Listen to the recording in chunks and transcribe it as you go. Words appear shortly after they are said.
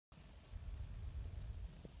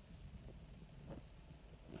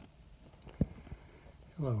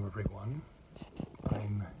Hello everyone,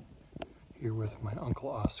 I'm here with my Uncle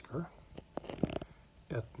Oscar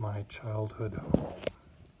at my childhood home.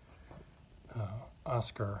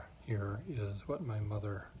 Oscar here is what my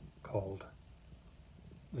mother called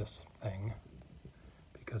this thing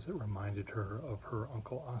because it reminded her of her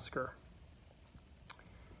Uncle Oscar.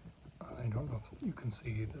 I don't know if you can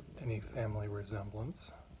see any family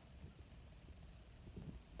resemblance.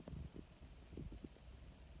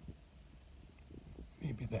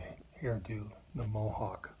 Maybe the hairdo, the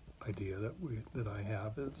mohawk idea that I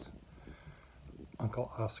have is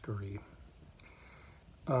Uncle Oscar-y.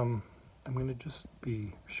 I'm going to just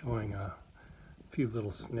be showing a few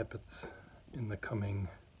little snippets in the coming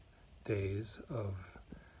days of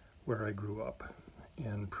where I grew up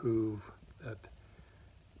and prove that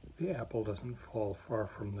the apple doesn't fall far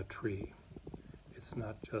from the tree. It's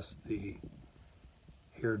not just the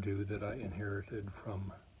hairdo that I inherited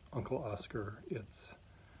from Uncle Oscar, it's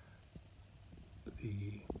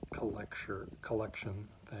the collection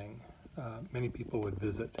thing. Many people would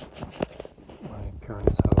visit my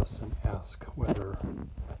parents' house and ask whether,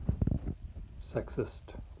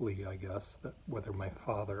 sexistly I guess, that whether my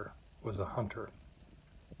father was a hunter.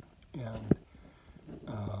 And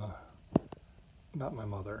not my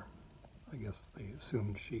mother. I guess they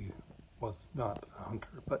assumed she was not a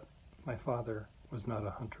hunter, but my father was not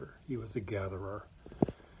a hunter. He was a gatherer.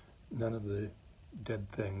 None of the dead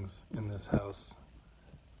things in this house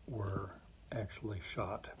were actually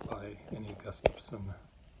shot by any Gustafson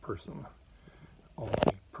person, only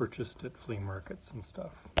purchased at flea markets and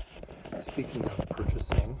stuff. Speaking of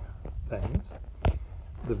purchasing things,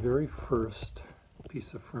 the very first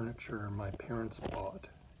piece of furniture my parents bought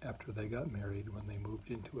after they got married, when they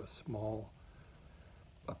moved into a small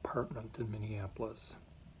apartment in Minneapolis,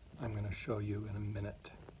 I'm going to show you in a minute.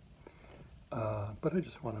 But I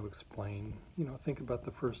just want to explain, think about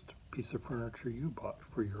the first piece of furniture you bought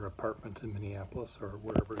for your apartment in Minneapolis or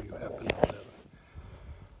wherever you happen to live.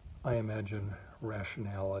 I imagine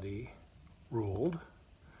rationality ruled.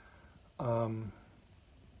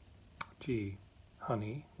 Gee,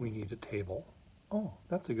 honey, we need a table. Oh,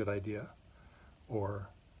 that's a good idea. Or,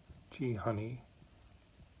 gee, honey,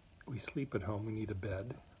 we sleep at home, we need a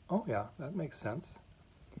bed. Oh yeah, that makes sense.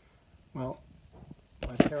 Well,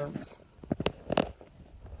 my parents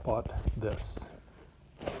bought this.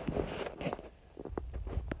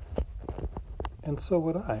 And so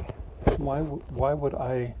would I. Why would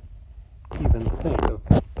I even think of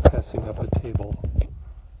passing up a table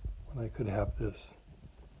when I could have this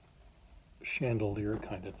chandelier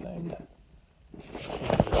kind of thing? It's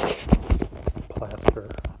not plaster.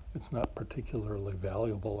 It's not particularly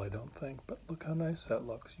valuable, I don't think, but look how nice that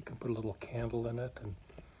looks. You can put a little candle in it and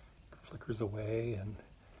it flickers away, and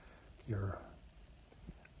your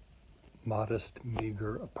modest,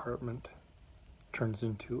 meager apartment turns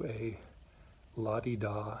into a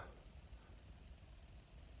la-di-da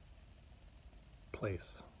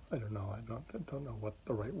place. I don't know. I don't know what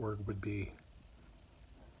the right word would be.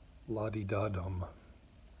 La-di-da-dum.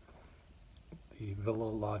 The Villa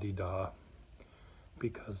La-di-da,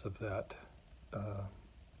 because of that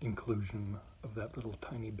inclusion of that little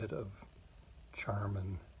tiny bit of charm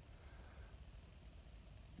and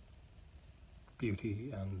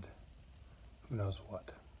beauty and who knows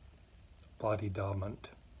what. La-di-da-ment.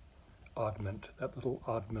 Oddment. That little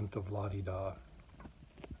oddment of la-di-da.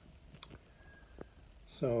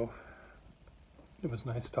 So, it was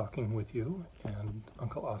nice talking with you, and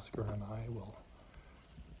Uncle Oscar and I will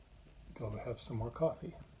go have some more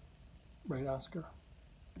coffee. Right, Oscar?